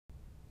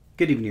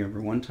Good evening,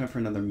 everyone. Time for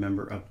another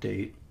member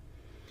update.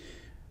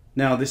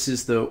 Now, this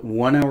is the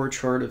 1 hour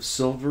chart of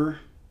silver,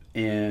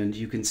 and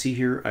you can see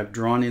here I've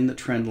drawn in the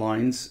trend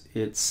lines.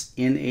 It's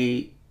in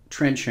a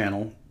trend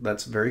channel.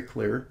 That's very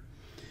clear.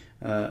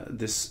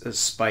 This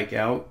spike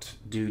out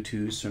due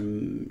to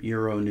some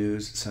Euro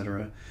news,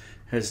 etc.,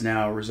 has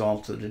now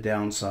resolved to the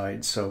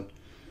downside. So,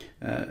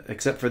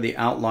 except for the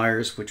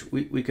outliers, which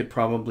we could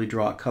probably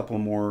draw a couple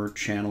more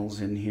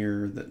channels in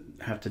here that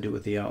have to do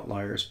with the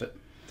outliers,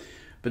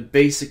 but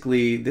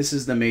basically, this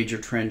is the major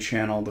trend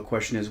channel. The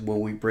question is, will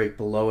we break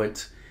below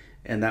it?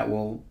 And that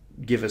will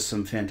give us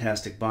some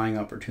fantastic buying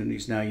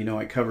opportunities. Now, you know,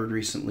 I covered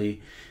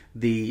recently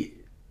the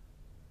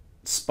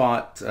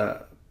spot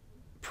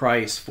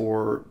price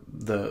for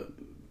the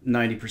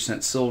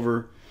 90%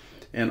 silver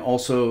and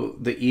also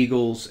the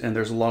Eagles, and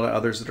there's a lot of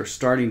others that are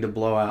starting to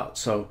blow out.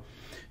 So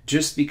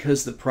just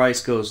because the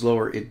price goes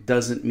lower, it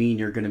doesn't mean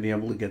you're going to be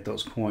able to get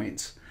those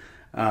coins.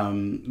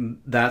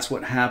 That's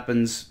what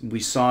happens. We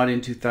saw it in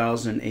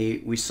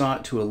 2008. We saw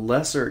it to a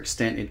lesser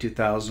extent in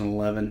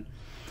 2011.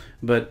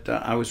 But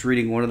I was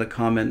reading one of the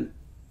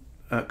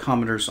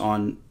commenters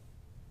on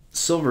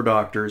Silver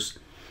Doctors,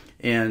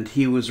 and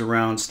he was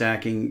around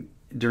stacking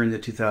during the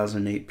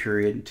 2008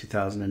 period,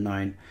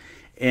 2009.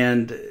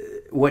 And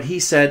what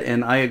he said,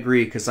 and I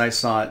agree because I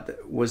saw it,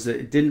 was that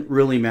it didn't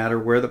really matter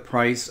where the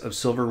price of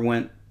silver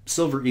went.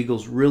 Silver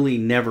Eagles really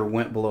never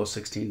went below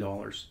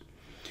 $16.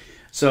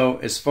 So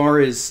as far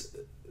as,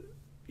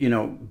 you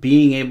know,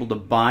 being able to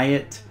buy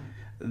it,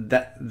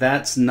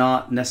 that's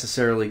not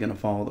necessarily going to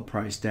follow the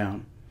price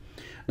down.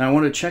 Now I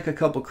want to check a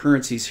couple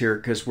currencies here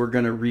because we're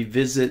going to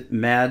revisit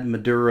Mad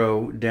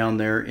Maduro down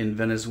there in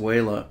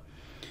Venezuela.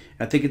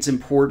 I think it's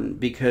important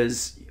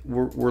because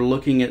we're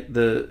looking at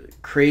the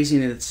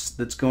craziness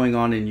that's going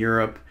on in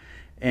Europe,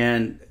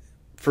 and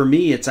for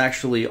me it's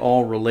actually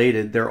all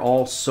related. They're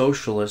all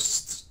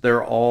socialists.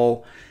 They're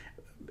all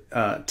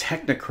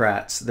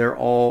technocrats, they're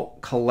all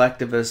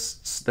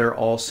collectivists, they're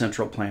all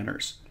central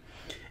planners.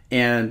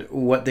 And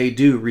what they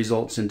do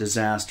results in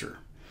disaster.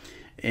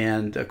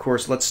 And of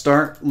course, let's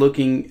start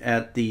looking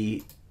at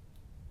the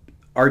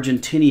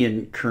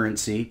Argentinian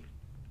currency.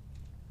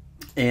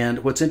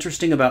 And what's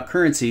interesting about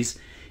currencies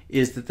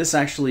is that this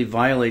actually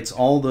violates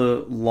all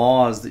the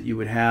laws that you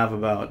would have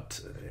about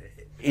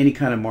any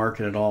kind of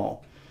market at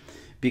all.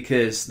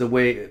 Because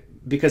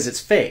it's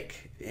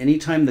fake.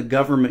 Anytime the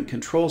government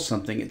controls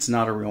something, it's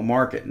not a real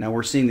market. Now,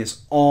 we're seeing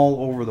this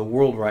all over the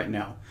world right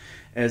now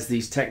as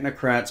these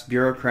technocrats,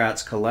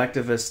 bureaucrats,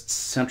 collectivists,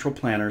 central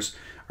planners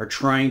are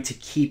trying to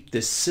keep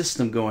this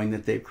system going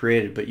that they've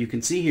created. But you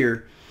can see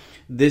here,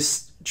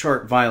 this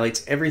chart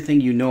violates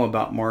everything you know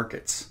about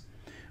markets.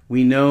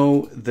 We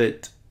know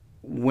that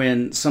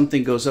when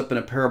something goes up in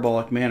a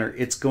parabolic manner,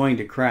 it's going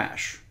to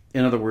crash.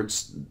 In other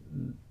words,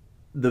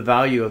 the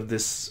value of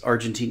this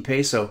Argentine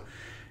peso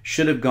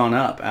should have gone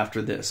up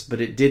after this, but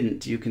it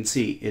didn't. You can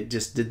see it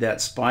just did that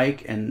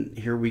spike, and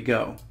here we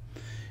go.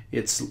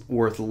 It's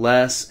worth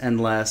less and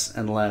less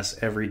and less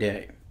every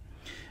day.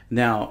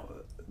 Now,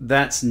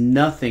 that's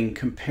nothing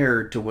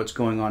compared to what's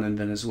going on in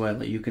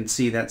Venezuela. You can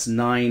see that's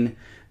 9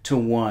 to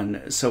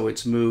 1, so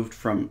it's moved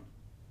from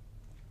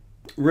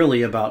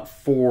really about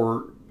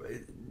 4.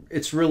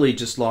 It's really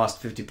just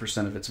lost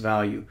 50% of its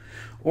value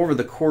over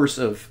the course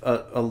of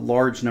a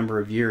large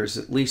number of years,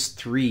 at least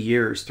 3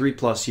 years,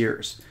 3+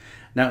 years.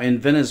 Now in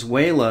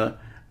Venezuela,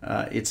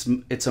 it's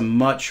a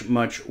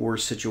much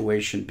worse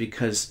situation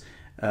because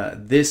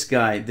this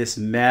guy, this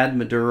Mad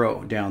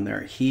Maduro down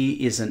there,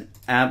 he is an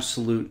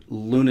absolute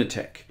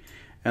lunatic,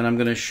 and I'm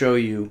going to show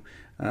you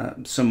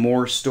some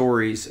more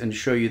stories and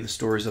show you the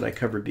stories that I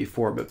covered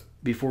before. But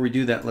before we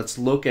do that, let's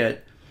look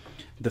at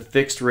the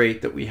fixed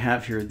rate that we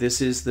have here. This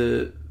is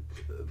the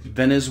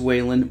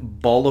Venezuelan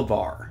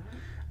bolivar.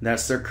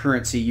 That's their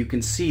currency. You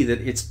can see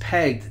that it's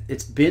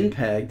been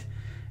pegged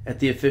at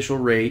the official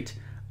rate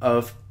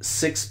of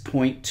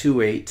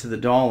 6.28 to the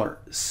dollar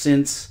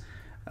since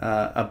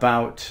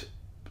about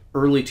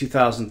early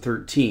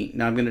 2013.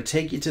 Now I'm going to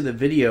take you to the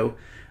video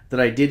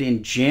that I did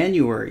in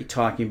January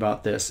talking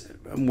about this.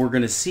 And we're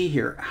going to see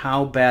here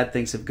how bad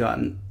things have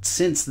gotten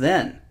since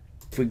then.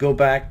 If we go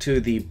back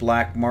to the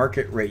black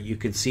market rate, you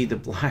can see the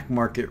black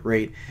market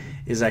rate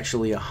is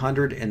actually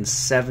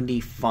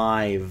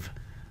 175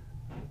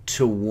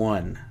 to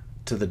 1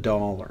 to the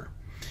dollar.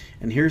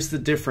 And here's the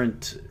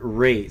different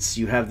rates.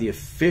 You have the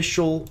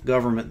official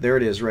government. There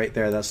it is right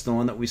there. That's the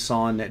one that we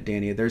saw in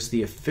NetDania. There's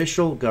the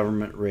official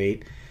government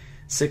rate,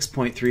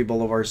 6.3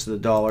 bolivars to the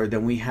dollar.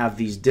 Then we have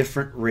these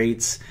different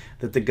rates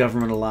that the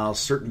government allows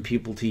certain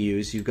people to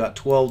use. You've got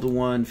 12 to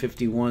 1,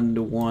 51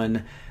 to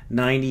 1,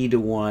 90 to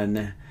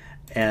 1,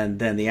 and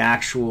then the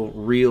actual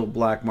real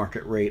black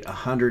market rate,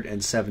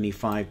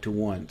 175 to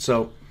 1.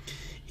 So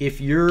if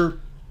you're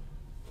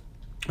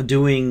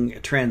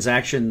doing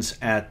transactions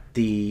at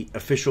the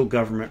official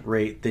government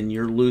rate, then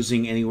you're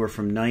losing anywhere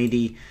from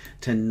 90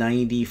 to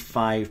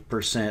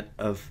 95%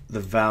 of the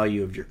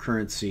value of your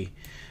currency.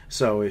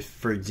 So if,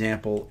 for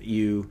example,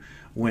 you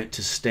went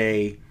to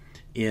stay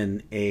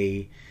in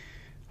a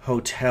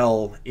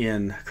hotel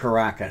in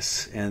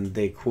Caracas and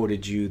they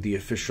quoted you the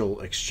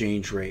official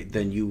exchange rate,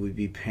 then you would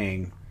be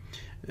paying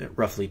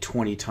roughly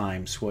 20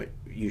 times what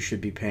you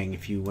should be paying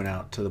if you went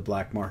out to the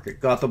black market,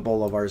 got the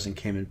bolivars, and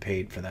came and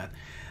paid for that.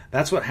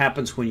 That's what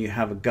happens when you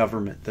have a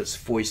government that's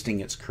foisting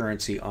its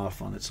currency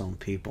off on its own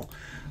people.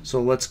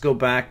 So let's go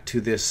back to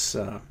this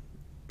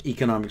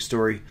economic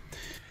story.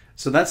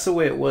 So that's the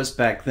way it was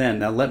back then.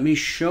 Now let me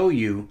show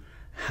you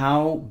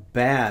how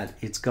bad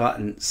it's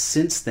gotten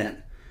since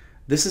then.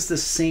 This is the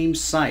same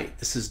site.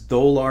 This is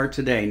Dollar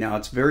Today. Now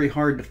it's very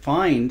hard to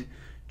find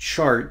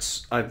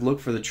charts. I've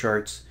looked for the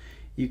charts.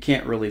 You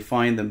can't really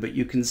find them, but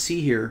you can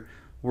see here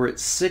we're at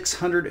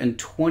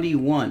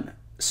 621.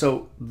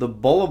 So the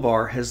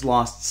bolivar has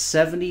lost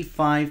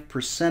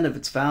 75% of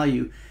its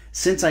value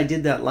since I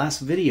did that last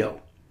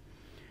video.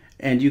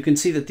 And you can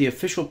see that the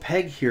official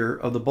peg here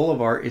of the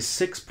bolivar is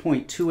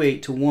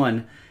 6.28 to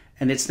 1,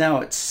 and it's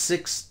now at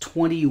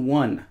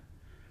 621.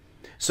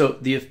 So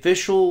the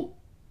official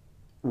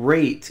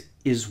rate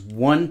is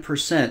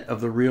 1%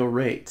 of the real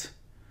rate.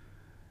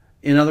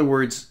 In other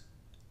words,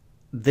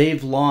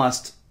 they've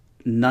lost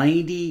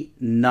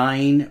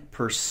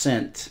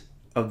 99%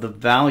 of the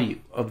value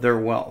of their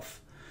wealth.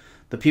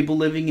 The people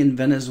living in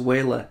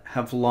Venezuela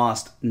have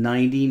lost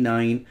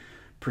 99%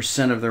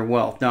 of their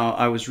wealth. Now,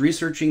 I was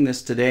researching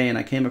this today and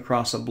I came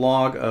across a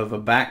blog of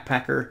a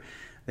backpacker.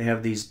 They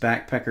have these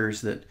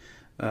backpackers that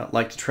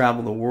like to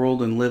travel the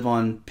world and live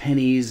on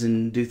pennies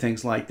and do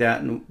things like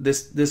that. And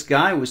this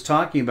guy was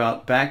talking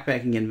about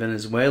backpacking in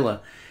Venezuela,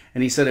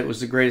 and he said it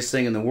was the greatest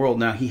thing in the world.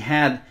 Now, he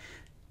had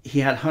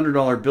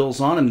 $100 bills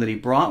on him that he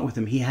brought with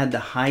him. He had to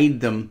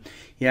hide them.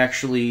 He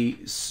actually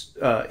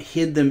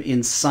hid them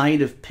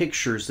inside of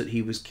pictures that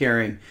he was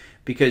carrying,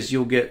 because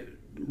you'll get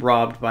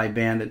robbed by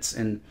bandits.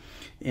 And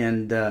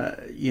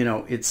you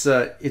know, it's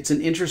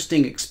an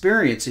interesting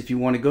experience if you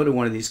want to go to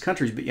one of these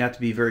countries, but you have to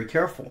be very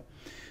careful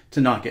to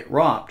not get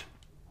robbed.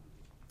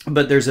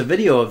 But there's a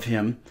video of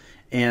him,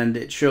 and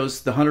it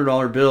shows the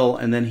 $100 bill,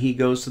 and then he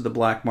goes to the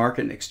black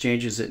market and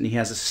exchanges it, and he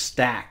has a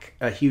stack,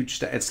 a huge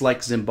stack. It's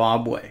like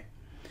Zimbabwe.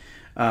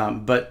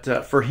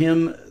 But for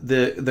him,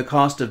 the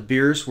cost of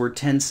beers were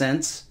 10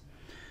 cents.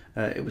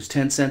 It was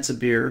 10 cents a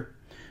beer.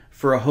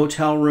 For a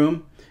hotel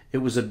room, it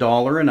was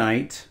 $1 a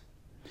night,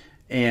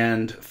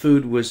 and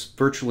food was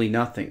virtually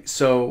nothing.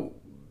 So,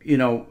 you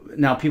know,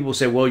 now people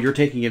say, well, you're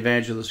taking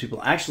advantage of those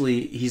people.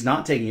 Actually, he's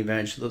not taking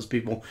advantage of those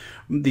people.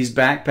 These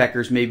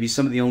backpackers may be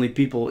some of the only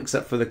people,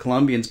 except for the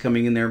Colombians,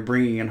 coming in there and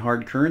bringing in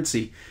hard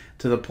currency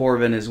to the poor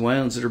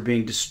Venezuelans that are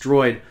being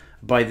destroyed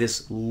by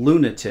this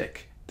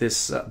lunatic,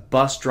 this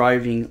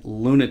bus-driving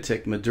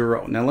lunatic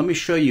Maduro. Now, let me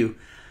show you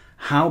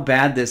how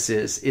bad this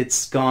is.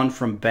 It's gone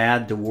from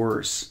bad to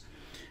worse.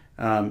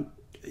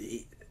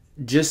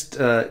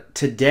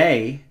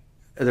 Today,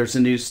 there's a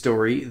news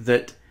story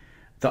that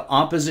the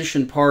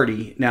opposition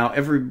party, now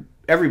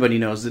everybody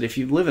knows that if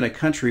you live in a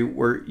country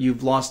where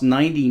you've lost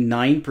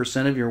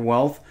 99% of your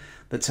wealth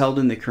that's held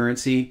in the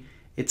currency,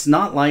 it's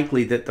not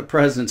likely that the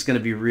president's going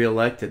to be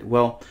reelected.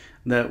 Well,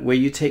 the way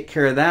you take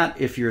care of that,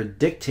 if you're a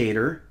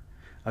dictator,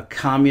 a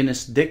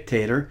communist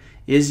dictator,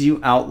 is you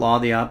outlaw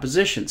the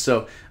opposition.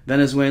 So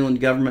Venezuelan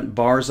government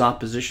bars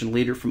opposition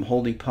leader from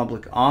holding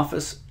public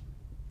office.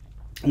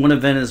 One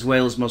of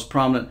Venezuela's most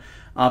prominent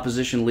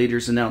opposition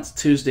leaders announced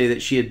Tuesday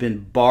that she had been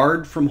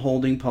barred from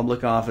holding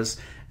public office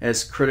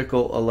as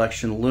critical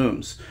election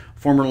looms.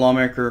 Former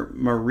lawmaker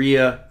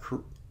Maria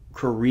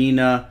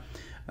Corina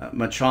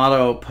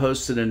Machado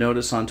posted a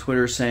notice on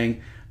Twitter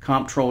saying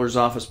Comptroller's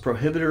office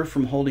prohibited her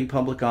from holding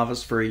public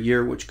office for a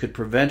year, which could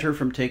prevent her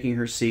from taking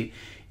her seat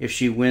if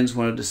she wins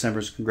one of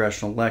December's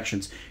congressional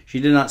elections.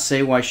 She did not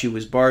say why she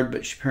was barred,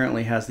 but she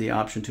apparently has the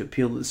option to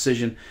appeal the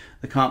decision.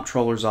 The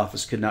Comptroller's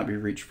office could not be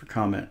reached for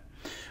comment.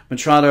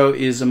 Machado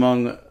is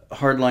among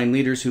hardline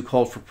leaders who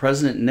called for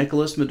President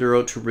Nicolas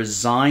Maduro to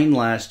resign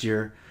last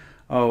year.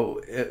 Oh,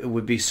 it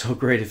would be so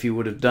great if he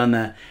would have done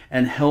that,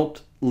 and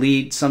helped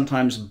lead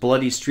sometimes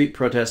bloody street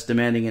protests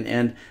demanding an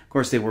end. Of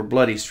course, they were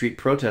bloody street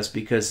protests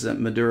because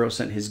Maduro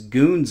sent his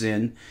goons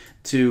in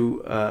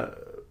to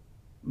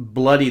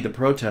bloody the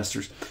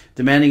protesters,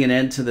 demanding an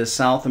end to the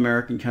South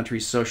American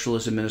country's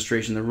socialist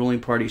administration. The ruling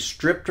party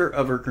stripped her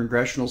of her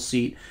congressional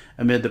seat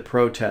amid the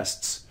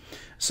protests.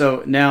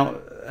 So now,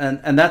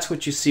 and that's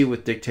what you see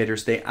with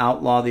dictators. They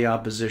outlaw the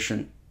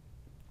opposition.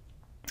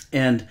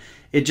 And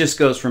it just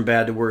goes from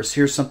bad to worse.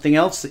 Here's something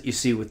else that you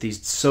see with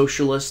these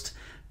socialist,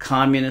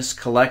 communist,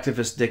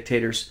 collectivist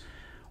dictators.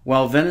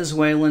 While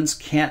Venezuelans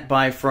can't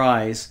buy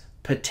fries,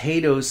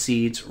 potato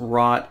seeds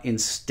rot in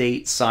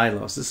state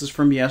silos. This is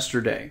from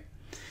yesterday.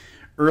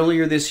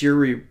 Earlier this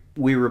year,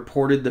 we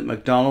reported that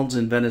McDonald's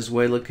in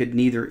Venezuela could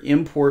neither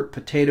import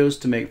potatoes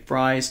to make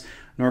fries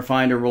nor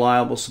find a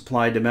reliable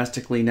supply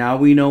domestically. Now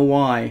we know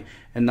why,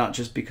 and not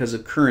just because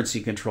of currency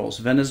controls.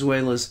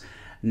 Venezuela's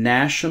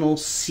National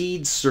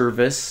Seed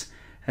Service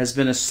has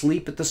been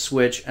asleep at the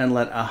switch and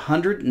let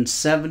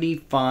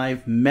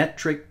 175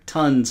 metric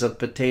tons of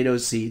potato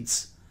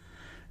seeds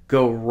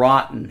go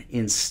rotten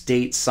in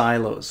state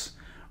silos.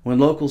 When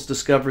locals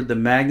discovered the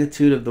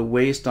magnitude of the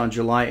waste on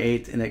July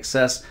 8th, in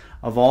excess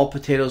of all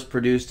potatoes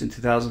produced in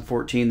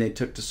 2014, they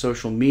took to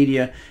social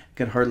media and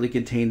could hardly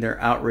contain their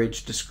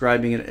outrage,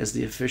 describing it as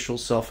the official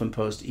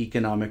self-imposed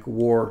economic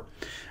war.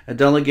 A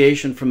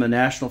delegation from the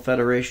National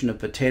Federation of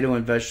Potato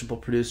and Vegetable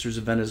Producers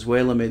of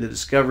Venezuela made the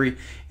discovery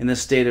in the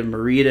state of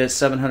Mérida,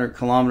 700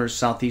 kilometers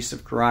southeast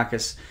of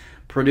Caracas.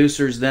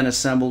 Producers then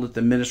assembled at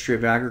the Ministry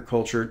of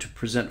Agriculture to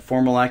present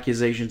formal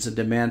accusations and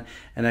demand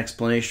an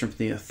explanation from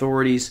the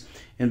authorities.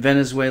 In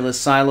Venezuela,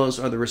 silos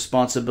are the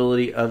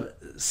responsibility of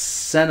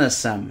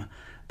SENASEM.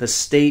 The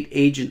state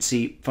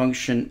agency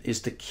function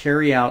is to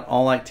carry out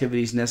all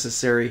activities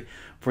necessary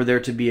for there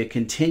to be a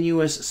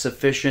continuous,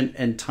 sufficient,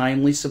 and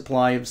timely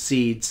supply of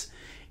seeds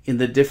in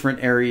the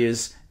different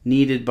areas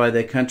needed by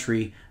the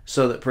country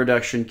so that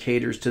production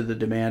caters to the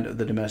demand of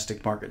the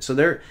domestic market. So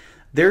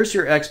there's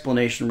your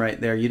explanation right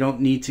there. You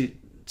don't need to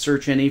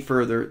search any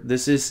further.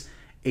 This is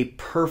a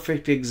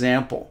perfect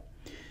example.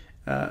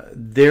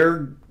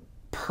 Their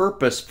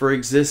purpose for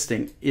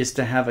existing is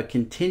to have a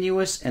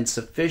continuous and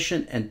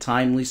sufficient and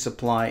timely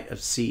supply of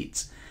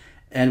seeds.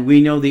 And we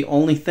know the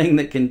only thing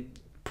that can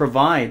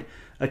provide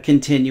a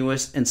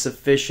continuous and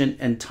sufficient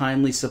and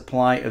timely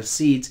supply of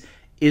seeds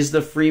is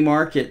the free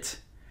market.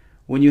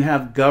 When you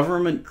have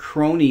government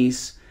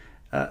cronies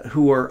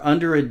who are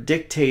under a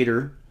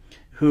dictator,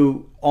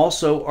 who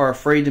also are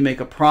afraid to make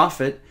a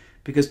profit,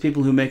 because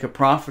people who make a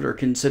profit are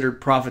considered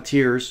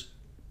profiteers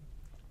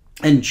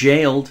and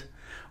jailed,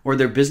 or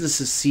their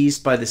businesses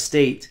seized by the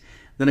state,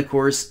 then of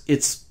course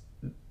it's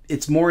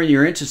more in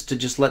your interest to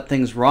just let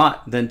things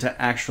rot than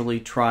to actually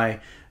try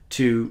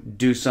to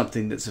do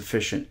something that's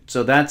efficient.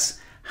 So that's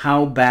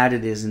how bad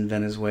it is in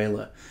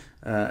Venezuela.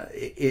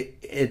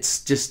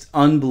 It's just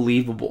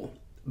unbelievable.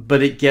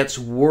 But it gets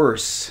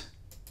worse.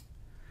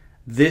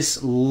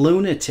 This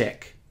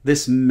lunatic,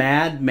 this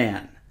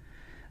madman,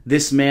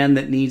 this man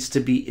that needs to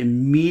be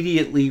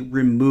immediately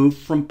removed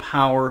from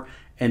power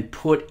and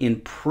put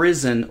in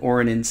prison or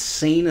an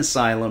insane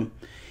asylum,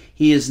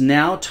 he is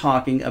now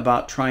talking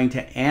about trying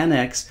to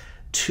annex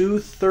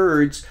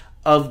 2/3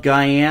 of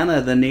Guyana,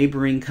 the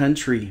neighboring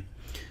country.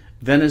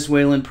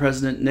 Venezuelan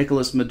President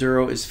Nicolas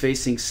Maduro is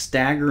facing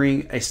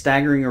a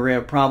staggering array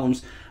of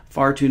problems,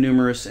 far too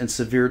numerous and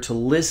severe to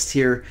list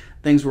here.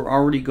 Things were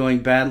already going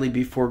badly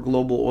before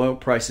global oil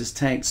prices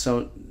tanked,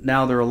 so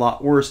now they're a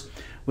lot worse.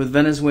 With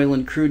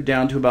Venezuelan crude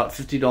down to about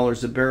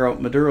 $50 a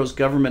barrel, Maduro's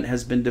government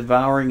has been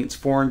devouring its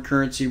foreign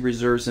currency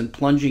reserves and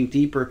plunging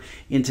deeper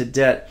into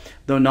debt,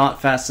 though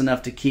not fast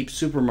enough to keep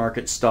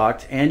supermarkets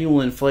stocked. Annual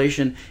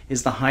inflation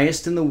is the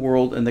highest in the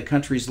world, and the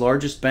country's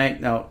largest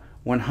banknote,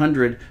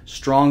 100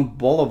 strong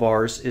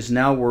bolivars, is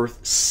now worth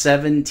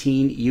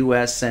 17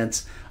 US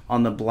cents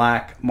on the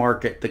black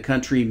market. The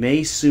country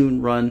may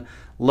soon run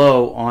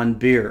low on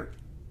beer.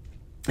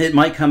 It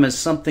might come as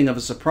something of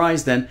a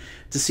surprise then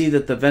to see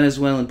that the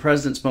Venezuelan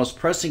president's most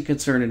pressing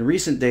concern in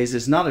recent days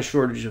is not a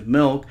shortage of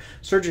milk,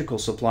 surgical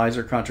supplies,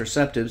 or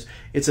contraceptives.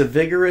 It's a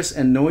vigorous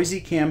and noisy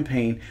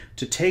campaign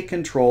to take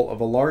control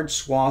of a large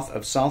swath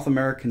of South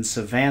American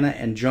savanna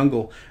and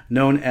jungle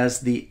known as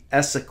the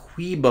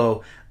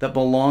Essequibo that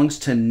belongs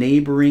to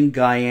neighboring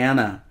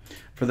Guyana.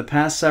 For the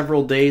past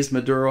several days,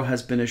 Maduro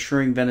has been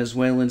assuring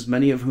Venezuelans,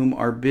 many of whom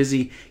are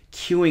busy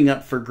queuing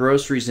up for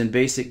groceries and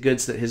basic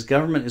goods, that his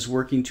government is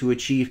working to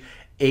achieve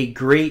a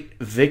great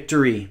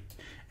victory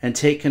and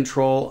take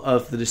control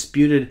of the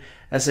disputed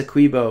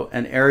Essequibo,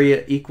 an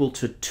area equal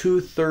to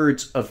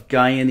 2/3 of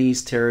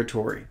Guyanese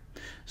territory.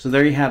 So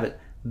there you have it.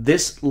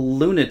 This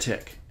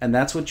lunatic, and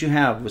that's what you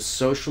have with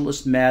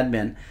socialist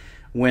madmen.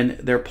 When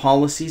their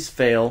policies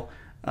fail,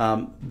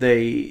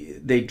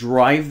 they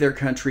drive their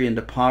country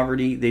into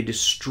poverty. They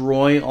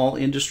destroy all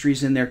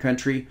industries in their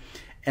country.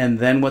 And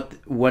then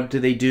what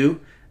do?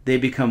 They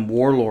become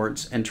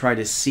warlords and try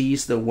to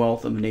seize the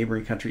wealth of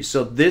neighboring countries.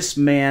 So this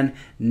man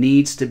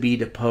needs to be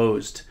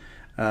deposed.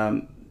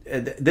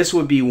 This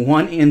would be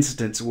one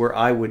instance where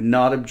I would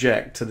not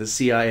object to the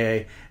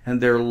CIA and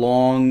their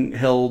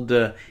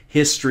long-held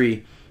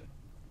history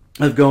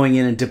of going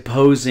in and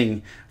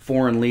deposing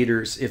foreign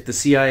leaders. If the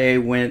CIA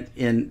went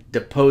and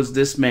deposed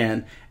this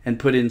man and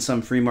put in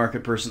some free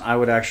market person, I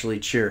would actually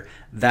cheer.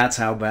 That's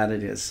how bad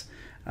it is.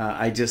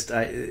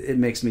 It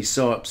makes me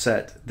so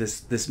upset.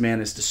 This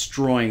man is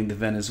destroying the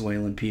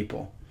Venezuelan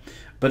people.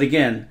 But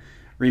again,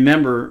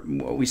 remember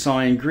what we saw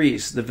in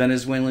Greece. The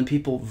Venezuelan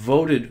people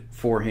voted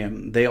for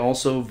him. They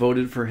also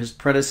voted for his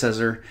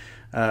predecessor,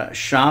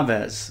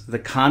 Chavez, the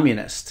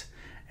communist.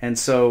 And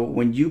so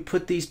when you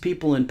put these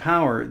people in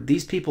power,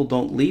 these people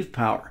don't leave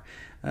power.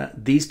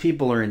 These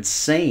people are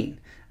insane.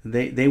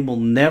 They will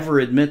never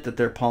admit that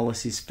their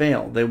policies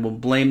fail. They will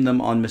blame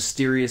them on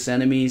mysterious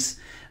enemies.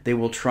 They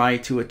will try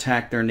to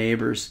attack their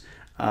neighbors.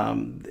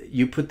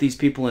 You put these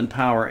people in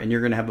power and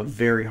you're going to have a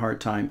very hard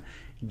time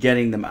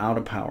getting them out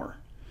of power.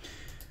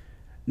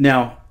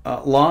 Now,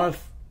 a lot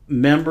of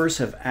members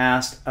have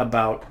asked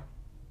about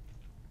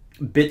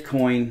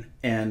Bitcoin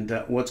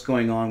and what's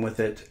going on with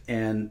it.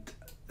 And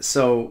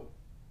so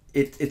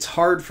it's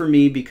hard for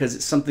me because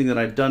it's something that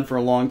I've done for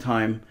a long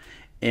time.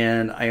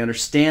 and I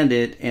understand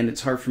it, and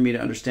it's hard for me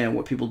to understand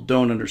what people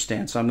don't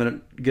understand. So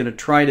I'm gonna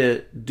try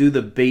to do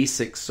the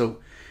basics so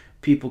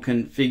people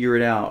can figure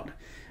it out.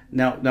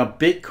 Now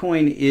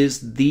Bitcoin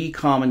is the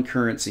common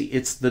currency.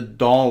 It's the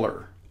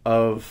dollar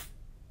of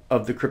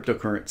the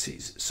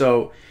cryptocurrencies.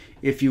 So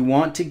if you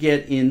want to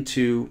get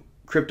into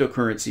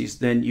cryptocurrencies,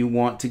 then you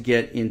want to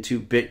get into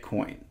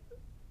Bitcoin.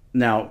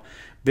 Now,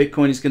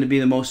 Bitcoin is going to be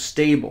the most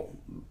stable,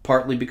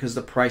 partly because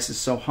the price is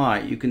so high.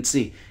 You can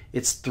see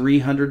it's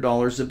 $300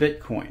 a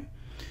Bitcoin.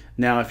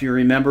 Now, if you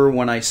remember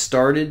when I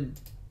started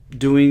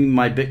doing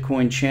my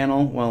Bitcoin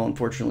channel, well,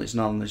 unfortunately it's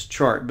not on this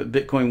chart, but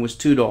Bitcoin was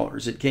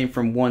 $2. It came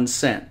from 1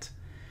 cent.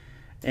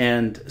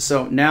 And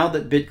so now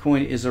that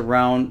Bitcoin is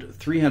around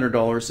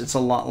 $300, it's a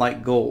lot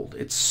like gold.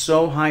 It's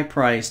so high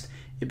priced,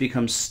 it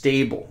becomes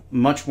stable,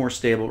 much more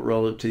stable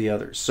relative to the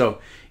others. So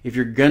if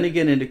you're going to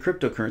get into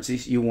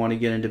cryptocurrencies, you want to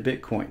get into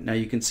Bitcoin. Now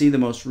you can see the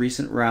most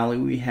recent rally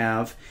we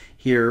have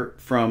here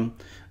from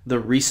the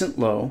recent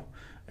low,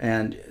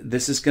 and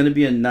this is going to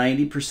be a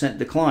 90%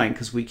 decline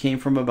because we came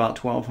from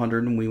about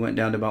 1200 and we went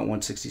down to about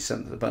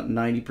 167, about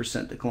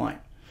 90% decline.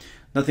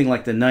 Nothing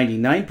like the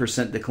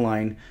 99%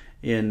 decline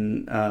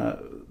in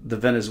the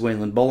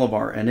Venezuelan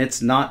bolivar, and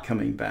it's not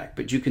coming back.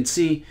 But you can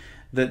see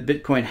that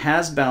Bitcoin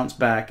has bounced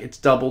back. It's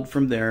doubled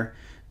from there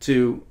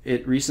to,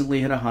 it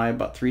recently hit a high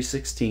about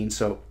 316,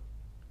 so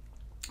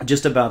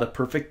just about a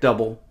perfect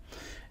double.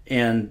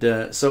 And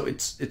so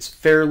it's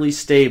fairly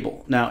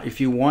stable. Now,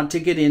 if you want to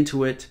get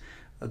into it,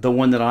 the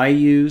one that I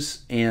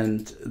use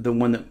and the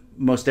one that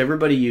most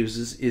everybody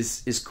uses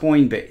is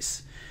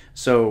Coinbase.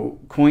 So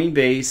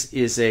Coinbase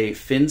is a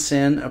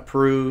FinCEN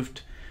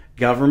approved,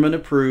 government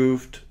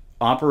approved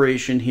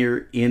operation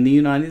here in the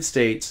United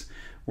States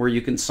where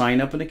you can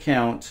sign up an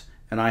account,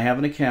 and I have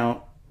an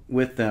account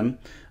with them.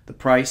 The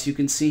price you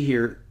can see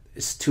here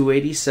is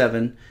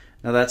 $287.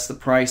 Now that's the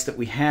price that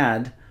we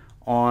had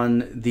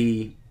on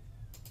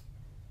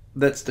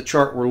that's the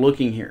chart we're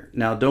looking here.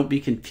 Now don't be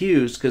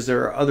confused because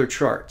there are other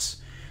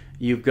charts.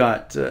 You've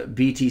got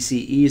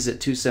BTCEs at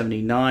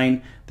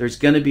 279. There's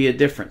going to be a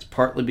difference,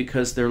 partly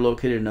because they're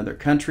located in other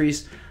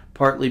countries,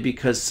 partly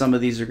because some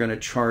of these are going to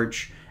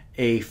charge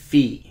a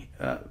fee.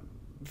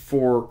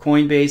 For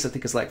Coinbase, I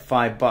think it's like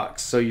 $5.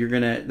 So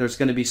there's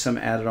going to be some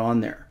added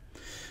on there.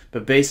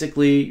 But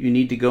basically, you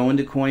need to go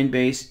into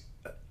Coinbase.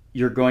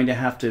 You're going to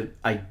have to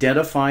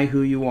identify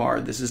who you are.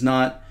 This is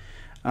not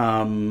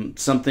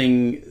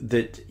something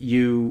that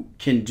you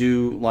can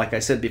do, like I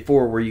said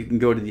before, where you can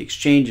go to the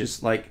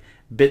exchanges like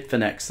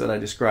Bitfinex that I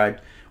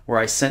described, where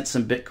I sent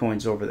some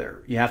Bitcoins over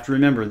there. You have to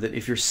remember that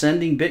if you're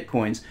sending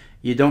Bitcoins,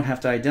 you don't have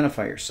to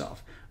identify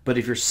yourself. But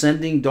if you're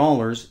sending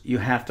dollars, you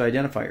have to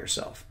identify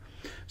yourself.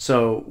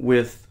 So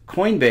with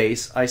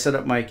Coinbase, I set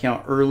up my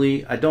account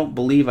early. I don't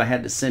believe I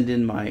had to send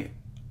in my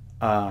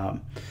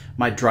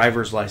my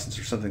driver's license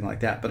or something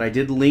like that, but I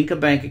did link a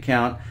bank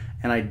account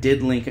and I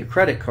did link a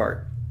credit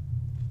card.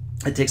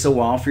 It takes a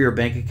while for your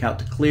bank account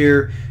to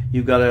clear.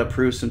 You've got to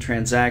approve some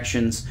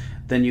transactions.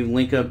 Then you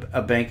link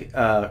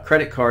a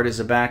credit card as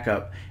a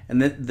backup,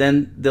 and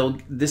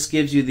then this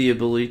gives you the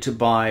ability to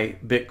buy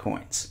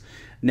Bitcoins.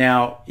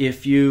 Now,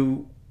 if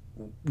you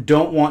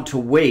don't want to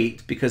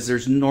wait, because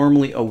there's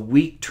normally a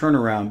week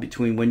turnaround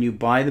between when you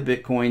buy the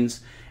Bitcoins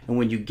and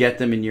when you get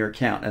them in your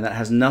account, and that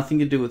has nothing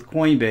to do with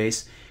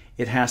Coinbase.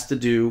 It has to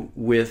do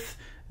with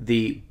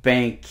the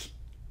bank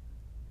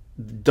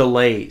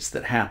delays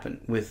that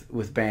happen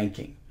with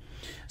banking.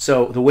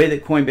 So the way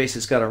that Coinbase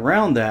has got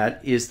around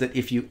that is that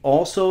if you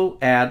also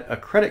add a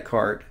credit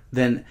card,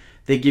 then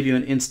they give you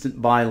an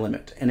instant buy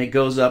limit, and it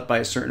goes up by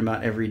a certain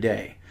amount every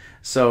day.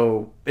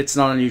 So it's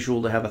not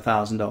unusual to have a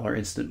 $1,000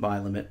 instant buy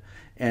limit.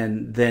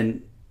 And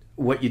then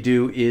what you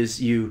do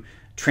is you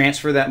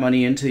transfer that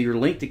money into your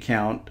linked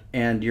account,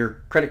 and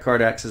your credit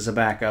card acts as a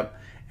backup.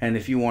 And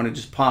if you want to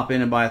just pop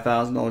in and buy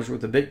 $1,000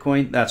 worth of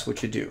Bitcoin, that's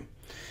what you do.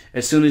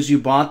 As soon as you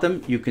bought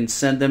them, you can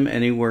send them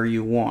anywhere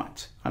you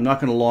want. I'm not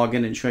going to log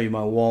in and show you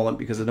my wallet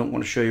because I don't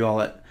want to show you all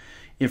that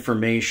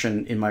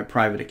information in my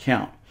private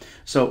account.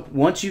 So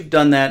once you've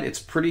done that, it's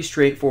pretty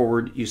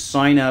straightforward. You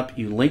sign up,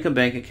 you link a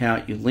bank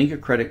account, you link a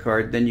credit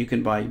card, then you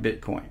can buy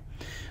Bitcoin.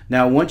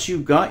 Now, once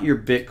you've got your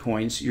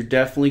Bitcoins, you're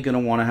definitely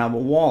going to want to have a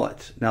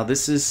wallet. Now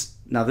this is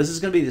going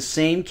to be the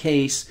same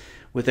case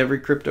with every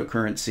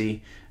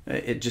cryptocurrency.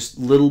 It just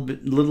little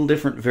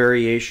different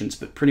variations,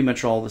 but pretty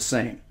much all the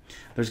same.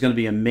 There's going to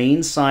be a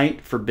main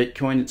site for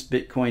Bitcoin. It's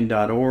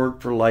bitcoin.org.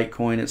 For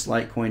Litecoin, it's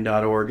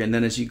litecoin.org. And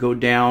then as you go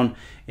down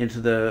into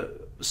the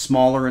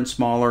smaller and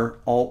smaller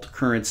alt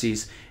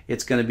currencies,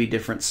 it's going to be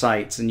different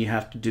sites, and you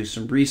have to do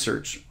some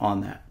research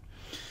on that.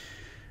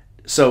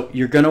 So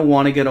you're going to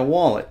want to get a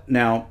wallet.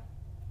 Now,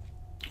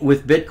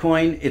 with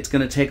Bitcoin, it's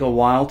going to take a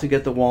while to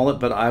get the wallet,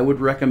 but I would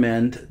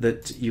recommend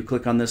that you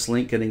click on this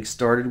link, Getting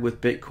Started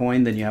with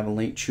Bitcoin. Then you have a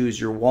link,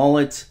 Choose Your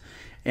Wallet,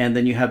 and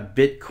then you have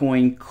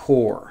Bitcoin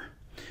Core.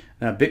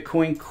 Now,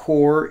 Bitcoin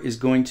Core is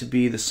going to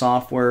be the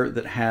software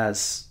that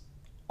has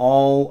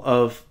all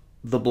of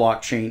the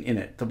blockchain in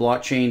it. The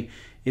blockchain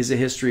is a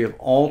history of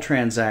all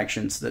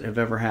transactions that have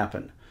ever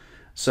happened.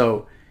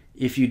 So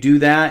If you do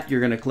that, you're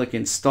going to click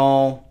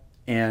install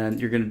and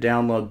you're going to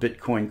download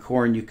Bitcoin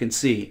Core, and you can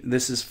see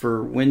this is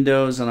for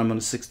Windows and I'm on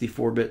a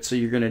 64-bit. So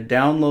you're going to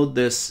download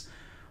this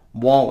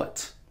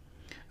wallet.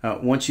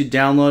 Once you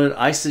download it,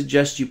 I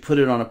suggest you put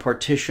it on a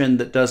partition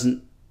that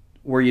doesn't,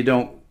 where you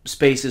don't,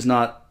 space is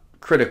not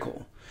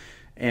critical,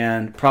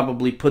 and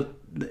probably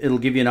it'll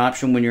give you an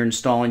option when you're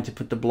installing to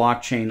put the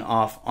blockchain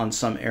off on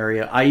some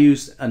area. I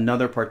use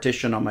another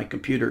partition on my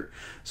computer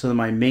so that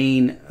my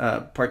main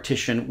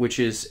partition, which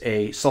is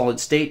a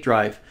solid state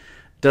drive,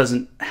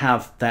 doesn't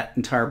have that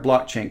entire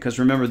blockchain. Because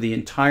remember, the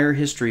entire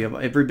history of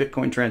every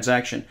Bitcoin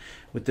transaction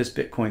with this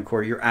Bitcoin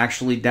Core, you're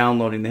actually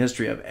downloading the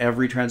history of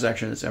every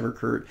transaction that's ever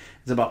occurred.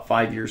 It's about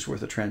 5 years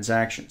worth of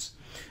transactions.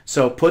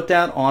 So put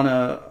that on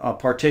a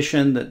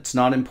partition that's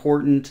not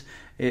important.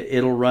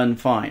 It'll run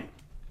fine.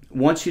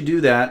 Once you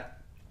do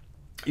that,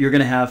 you're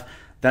going to have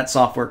that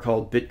software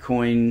called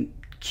Bitcoin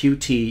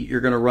QT.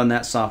 You're going to run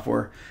that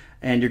software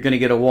and you're going to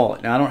get a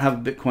wallet. Now, I don't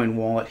have a Bitcoin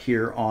wallet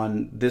here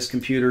on this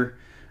computer,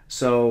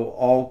 so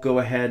I'll go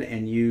ahead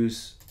and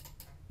use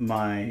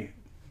my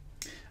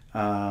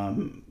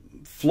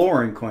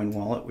Florin Coin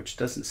wallet, which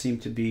doesn't seem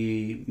to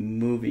be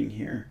moving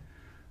here.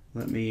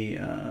 Let me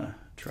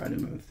try to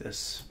move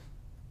this.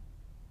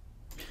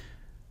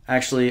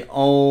 Actually,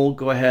 I'll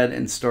go ahead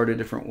and start a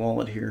different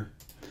wallet here.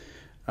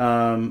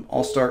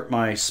 I'll start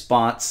my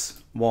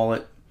Spots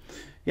wallet.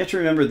 You have to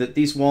remember that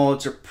these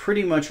wallets are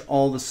pretty much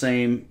all the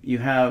same. You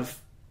have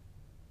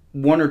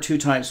one or two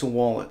types of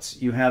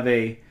wallets. You have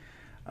a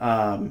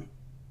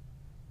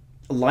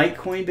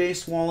Litecoin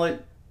based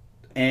wallet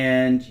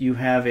and you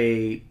have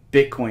a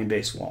Bitcoin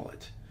based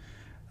wallet.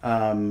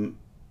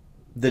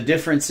 The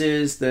difference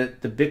is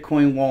that the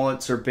Bitcoin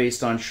wallets are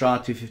based on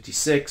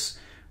SHA-256,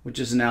 which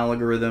is an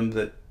algorithm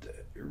that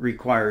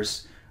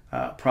requires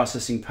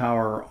processing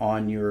power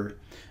on your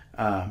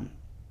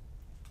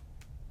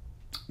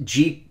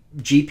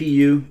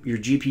GPU, your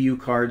GPU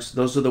cards.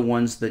 Those are the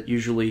ones that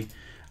usually,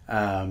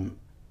 I'm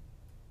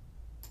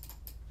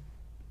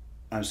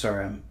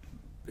sorry,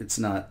 it's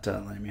not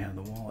letting me have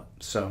the wallet.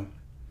 So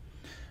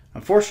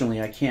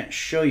unfortunately, I can't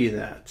show you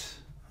that.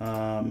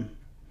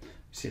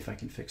 See if I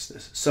can fix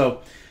this.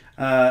 So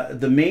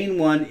the main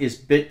one is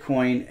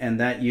Bitcoin, and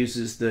that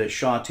uses the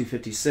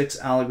SHA-256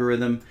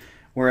 algorithm,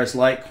 whereas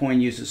Litecoin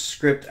uses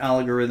script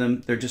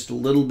algorithm. They're just a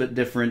little bit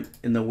different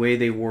in the way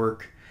they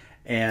work.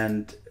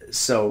 And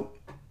so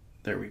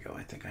there we go.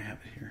 I think I have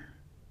it here.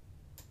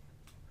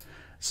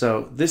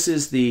 So this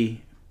is the,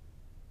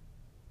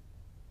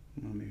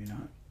 well, maybe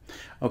not.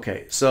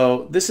 Okay,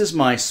 so this is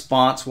my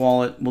Spots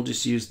wallet. We'll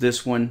just use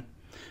this one.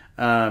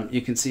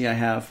 You can see I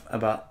have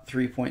about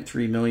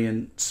 3.3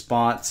 million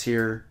spots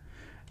here.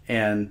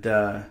 And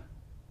let's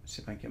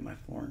see if I can get my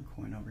Florin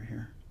coin over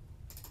here.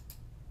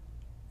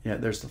 Yeah,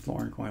 there's the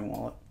Florin coin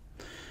wallet.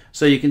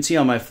 So you can see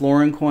on my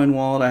Florin coin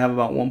wallet, I have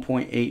about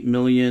 1.8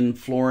 million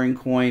Florin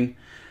coin.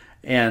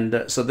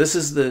 And so this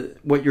is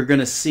what you're going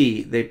to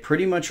see. They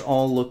pretty much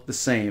all look the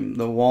same.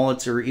 The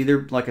wallets are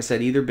either, like I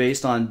said, either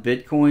based on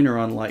Bitcoin or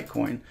on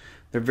Litecoin.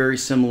 They're very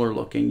similar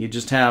looking. You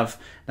just have,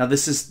 now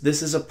this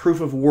is a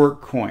proof of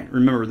work coin.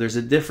 Remember, there's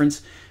a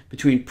difference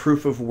between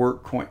proof of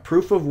work coin.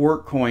 Proof of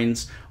work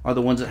coins are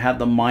the ones that have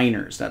the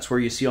miners. That's where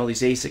you see all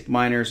these ASIC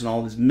miners and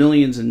all these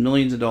millions and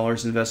millions of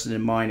dollars invested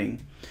in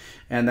mining.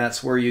 And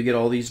that's where you get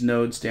all these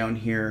nodes down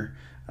here,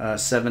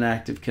 7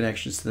 active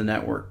connections to the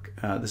network.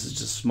 This is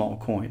just a small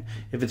coin.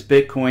 If it's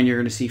Bitcoin, you're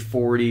going to see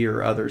 40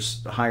 or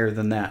others higher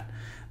than that.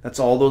 That's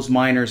all those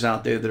miners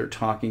out there that are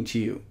talking to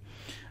you.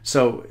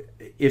 So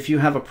if you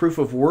have a proof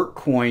of work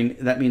coin,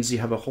 that means you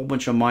have a whole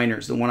bunch of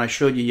miners. The one I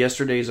showed you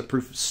yesterday is a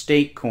proof of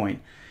stake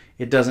coin.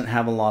 It doesn't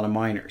have a lot of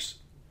miners.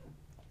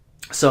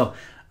 So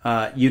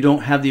you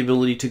don't have the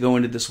ability to go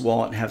into this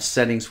wallet and have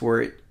settings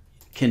where it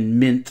can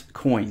mint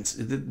coins.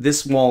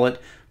 This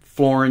wallet,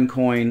 Florin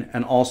coin,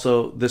 and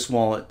also this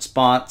wallet,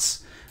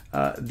 Spots,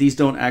 these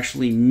don't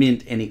actually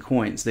mint any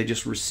coins. They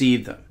just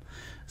receive them.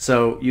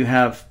 So you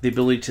have the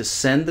ability to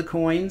send the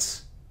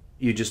coins.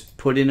 You just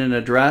put in an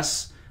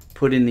address,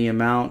 put in the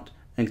amount,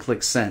 and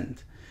click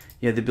send.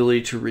 You have the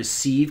ability to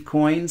receive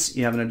coins.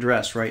 You have an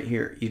address right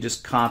here. You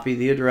just copy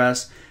the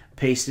address,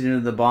 paste it into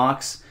the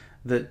box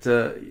that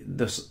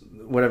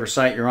whatever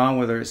site you're on,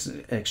 whether it's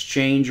an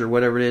exchange or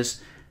whatever it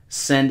is,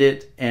 send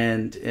it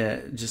and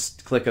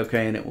just click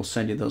OK, and it will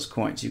send you those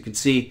coins. You can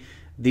see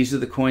these are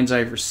the coins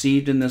I've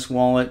received in this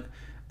wallet.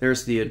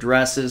 There's the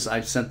addresses.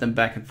 I've sent them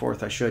back and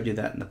forth. I showed you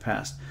that in the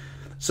past.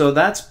 So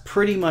that's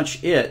pretty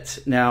much it.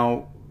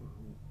 Now,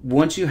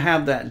 once you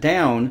have that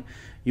down,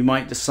 you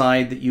might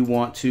decide that you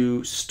want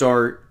to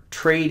start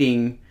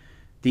trading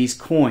these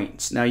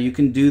coins. Now, you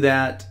can do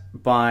that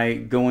by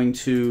going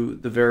to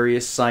the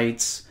various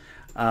sites.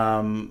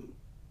 Like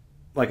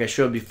I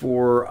showed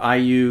before, I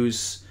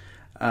use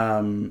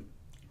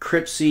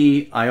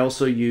Cryptsy. I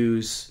also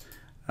use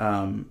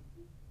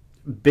Bitfinex,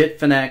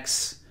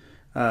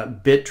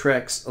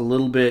 Bittrex a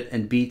little bit,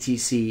 and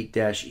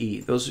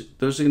BTC-E. Those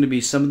are going to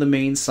be some of the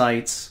main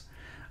sites.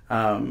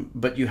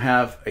 But you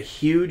have a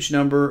huge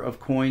number of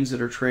coins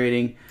that are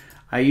trading.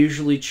 I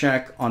usually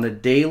check on a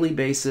daily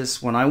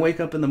basis. When I wake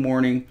up in the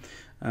morning,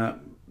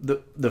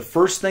 the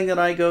first thing that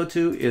I go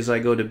to is I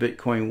go to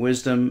Bitcoin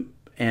Wisdom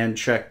and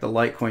check the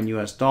Litecoin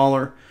US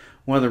dollar.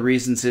 One of the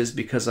reasons is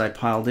because I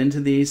piled into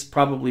these,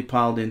 probably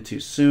piled in too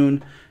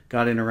soon,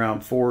 got in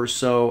around 4 or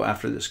so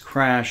after this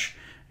crash,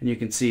 and you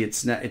can see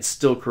it's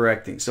still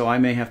correcting. So I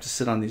may have to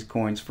sit on these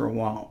coins for a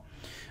while.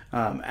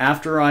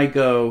 After I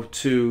go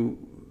to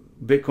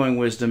Bitcoin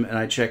Wisdom and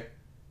I check,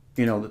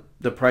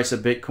 the price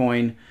of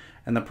Bitcoin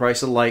and the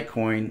price of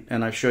Litecoin,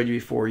 and I've showed you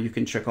before, you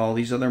can check all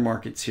these other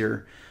markets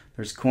here.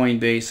 There's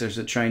Coinbase, there's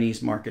the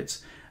Chinese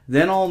markets.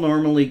 Then I'll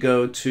normally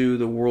go to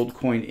the World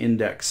Coin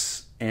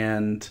Index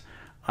and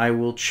I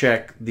will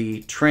check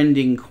the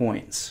trending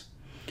coins.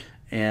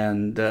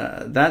 And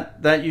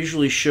that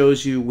usually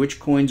shows you which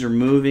coins are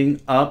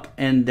moving up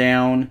and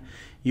down.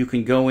 You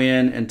can go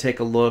in and take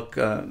a look.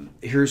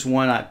 Here's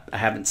one, I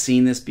haven't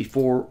seen this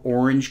before,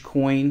 Orange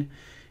Coin.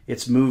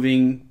 It's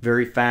moving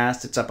very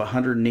fast. It's up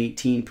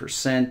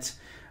 118%.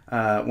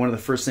 One of the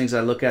first things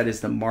I look at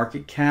is the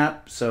market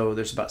cap. So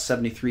there's about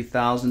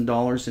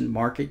 $73,000 in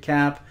market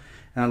cap.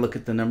 And I look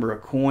at the number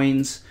of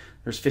coins.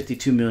 There's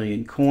 52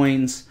 million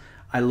coins.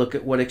 I look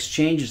at what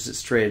exchanges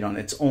it's traded on.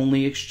 It's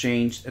only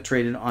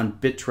traded on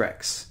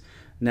Bittrex.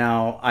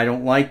 Now, I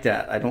don't like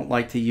that. I don't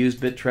like to use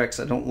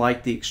Bittrex. I don't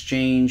like the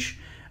exchange.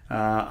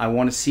 I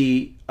want to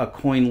see a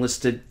coin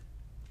listed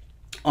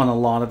on a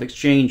lot of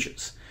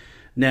exchanges.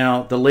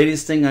 Now, the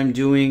latest thing I'm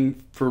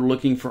doing for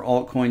looking for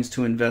altcoins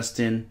to invest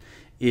in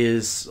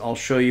is, I'll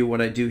show you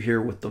what I do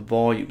here with the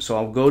volume. So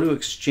I'll go to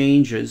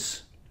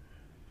exchanges,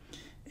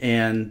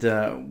 and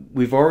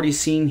we've already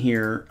seen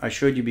here, I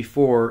showed you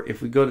before,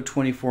 if we go to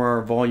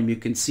 24-hour volume, you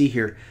can see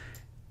here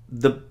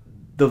the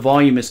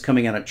volume is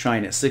coming out of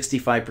China.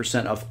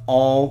 65% of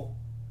all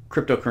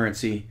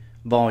cryptocurrency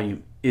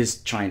volume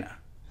is China.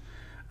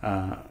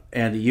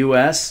 And the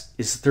US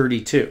is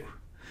 32.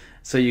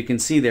 So you can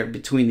see there,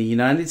 between the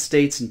United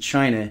States and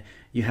China,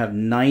 you have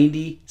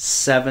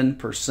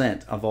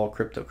 97% of all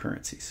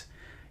cryptocurrencies.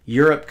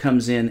 Europe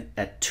comes in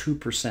at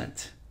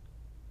 2%,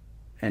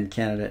 and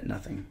Canada at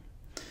nothing.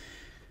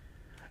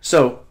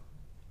 So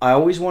I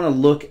always want to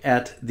look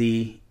at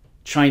the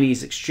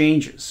Chinese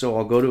exchanges. So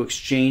I'll go to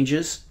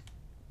exchanges,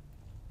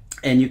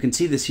 and you can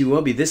see this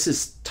Huobi. This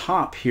is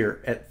top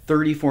here at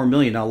 34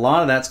 million. Now, a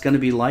lot of that's going to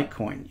be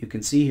Litecoin. You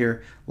can see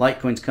here,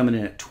 Litecoin's coming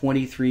in at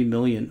 23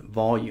 million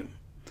volume.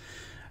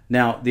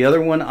 Now, the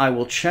other one I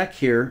will check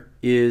here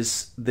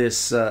is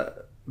this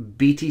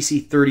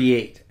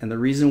BTC38. And the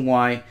reason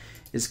why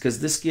is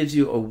because this gives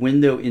you a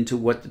window into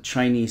what the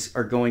Chinese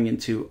are going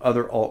into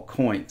other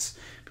altcoins.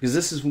 Because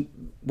this is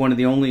one of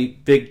the only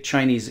big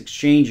Chinese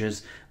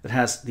exchanges that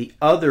has the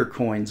other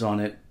coins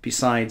on it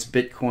besides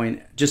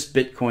Bitcoin, just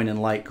Bitcoin and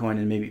Litecoin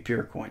and maybe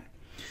Purecoin.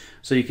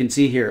 So you can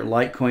see here,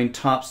 Litecoin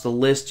tops the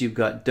list. You've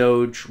got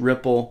Doge,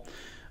 Ripple.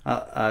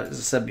 As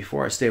I said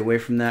before, I stay away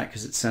from that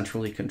because it's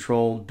centrally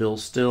controlled. Bill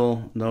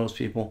Still, those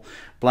people.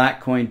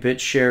 Blackcoin,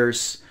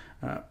 BitShares.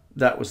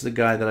 That was the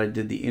guy that I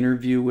did the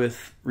interview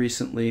with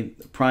recently.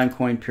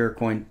 Primecoin,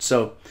 Purecoin.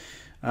 So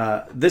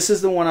this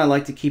is the one I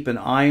like to keep an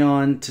eye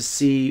on to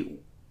see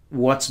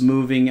what's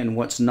moving and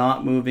what's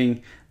not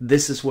moving.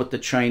 This is what the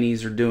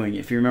Chinese are doing.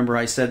 If you remember,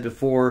 I said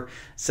before,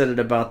 said it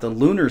about the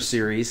Lunar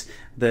series,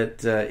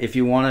 that if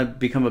you want to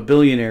become a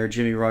billionaire,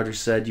 Jimmy Rogers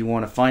said, you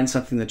want to find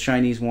something the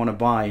Chinese want to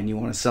buy and you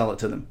want to sell it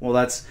to them. Well,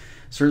 that's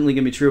certainly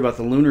going to be true about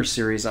the Lunar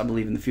series, I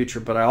believe, in the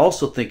future, but I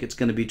also think it's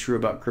going to be true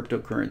about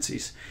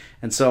cryptocurrencies.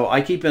 And so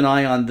I keep an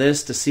eye on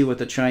this to see what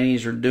the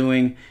Chinese are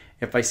doing.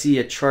 If I see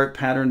a chart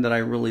pattern that I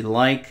really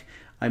like,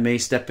 I may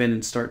step in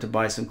and start to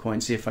buy some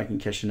coins, see if I can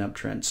catch an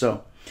uptrend.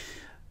 So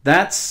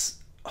that's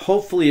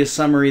hopefully a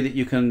summary that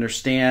you can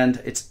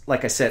understand. It's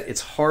like I said,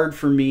 it's hard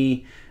for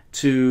me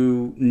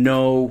to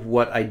know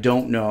what I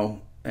don't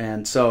know.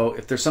 And so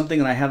if there's something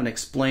that I haven't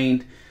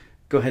explained,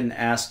 go ahead and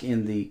ask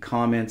in the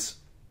comments.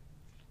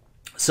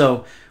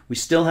 So we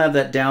still have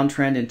that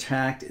downtrend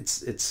intact.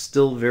 It's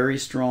still very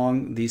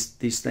strong.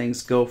 These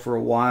things go for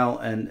a while,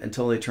 and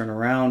until they turn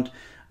around,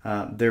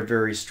 they're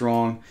very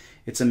strong.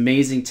 It's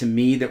amazing to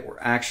me that we're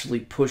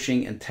actually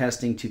pushing and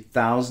testing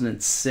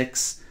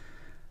 2006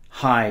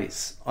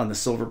 highs on the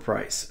silver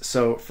price.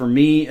 So for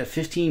me, at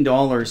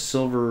 $15,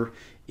 silver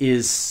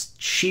is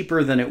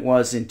cheaper than it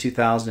was in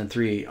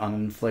 2003 on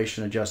an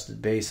inflation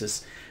adjusted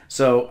basis.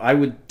 So I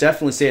would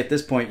definitely say at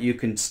this point you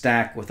can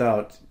stack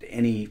without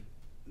any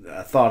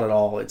thought at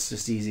all. It's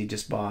just easy,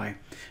 just buy. And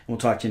we'll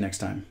talk to you next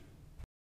time.